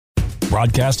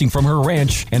Broadcasting from her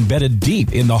ranch embedded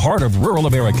deep in the heart of rural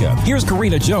America, here's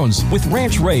Karina Jones with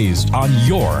Ranch Raised on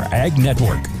your Ag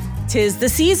Network. 'Tis the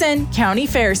season, county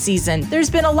fair season. There's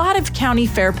been a lot of county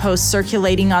fair posts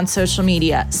circulating on social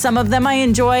media. Some of them I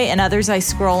enjoy and others I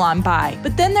scroll on by.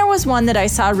 But then there was one that I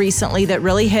saw recently that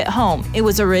really hit home. It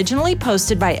was originally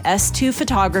posted by S2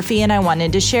 Photography and I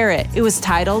wanted to share it. It was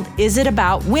titled, "Is It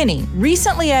About Winning?"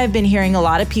 Recently I've been hearing a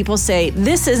lot of people say,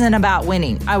 this isn't about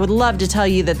winning. I would love to tell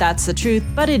you that that's the truth,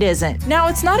 but it isn't. Now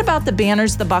it's not about the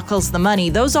banners, the buckles, the money.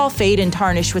 Those all fade and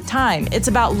tarnish with time. It's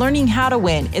about learning how to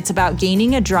win. It's about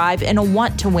gaining a drive and a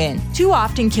want to win. Too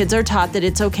often kids are taught that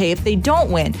it's okay if they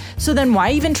don't win, so then why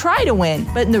even try to win?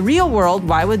 But in the real world,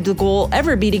 why would the goal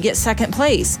ever be to get second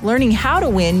place? Learning how to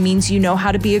win means you know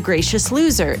how to be a gracious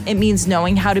loser. It means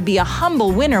knowing how to be a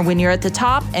humble winner when you're at the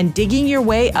top and digging your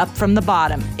way up from the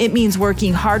bottom. It means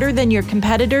working harder than your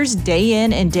competitors day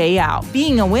in and day out.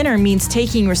 Being a winner means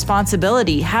taking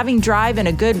responsibility, having drive and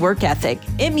a good work ethic.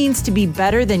 It means to be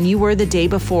better than you were the day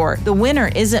before. The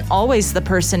winner isn't always the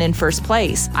person in first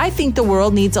place. I think the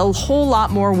world needs a whole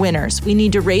lot more winners. We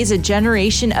need to raise a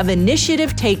generation of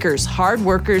initiative takers, hard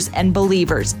workers, and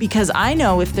believers. Because I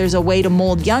know if there's a way to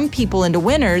mold young people into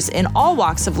winners in all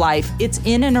walks of life, it's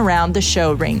in and around the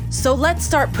show ring. So let's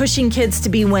start pushing kids to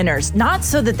be winners, not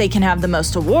so that they can have the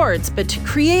most awards, but to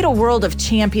create a world of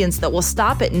champions that will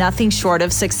stop at nothing short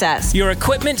of success. Your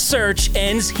equipment search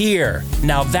ends here.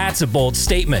 Now that's a bold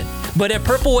statement. But at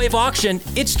Purple Wave Auction,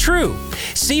 it's true.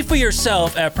 See for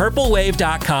yourself at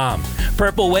purplewave.com.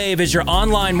 Purple Wave is your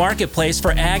online marketplace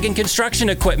for ag and construction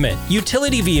equipment,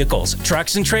 utility vehicles,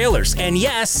 trucks and trailers, and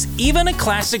yes, even a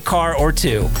classic car or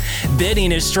two.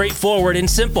 Bidding is straightforward and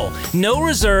simple. No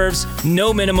reserves,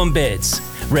 no minimum bids.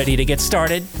 Ready to get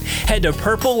started? Head to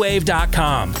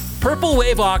purplewave.com. Purple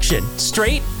Wave Auction.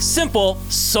 Straight, simple,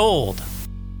 sold.